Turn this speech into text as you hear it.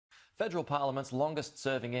Federal Parliament's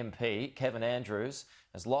longest-serving MP, Kevin Andrews,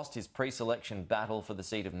 has lost his pre-selection battle for the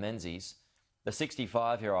seat of Menzies. The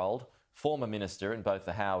 65-year-old, former minister in both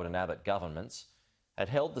the Howard and Abbott governments, had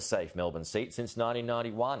held the safe Melbourne seat since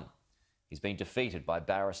 1991. He's been defeated by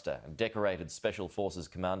barrister and decorated Special Forces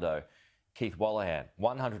Commando Keith Wolahan,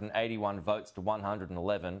 181 votes to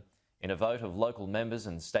 111 in a vote of local members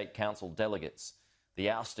and state council delegates. The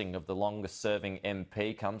ousting of the longest-serving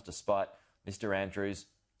MP comes despite Mr Andrews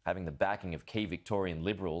having the backing of key Victorian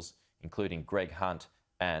Liberals, including Greg Hunt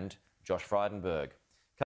and Josh Frydenberg.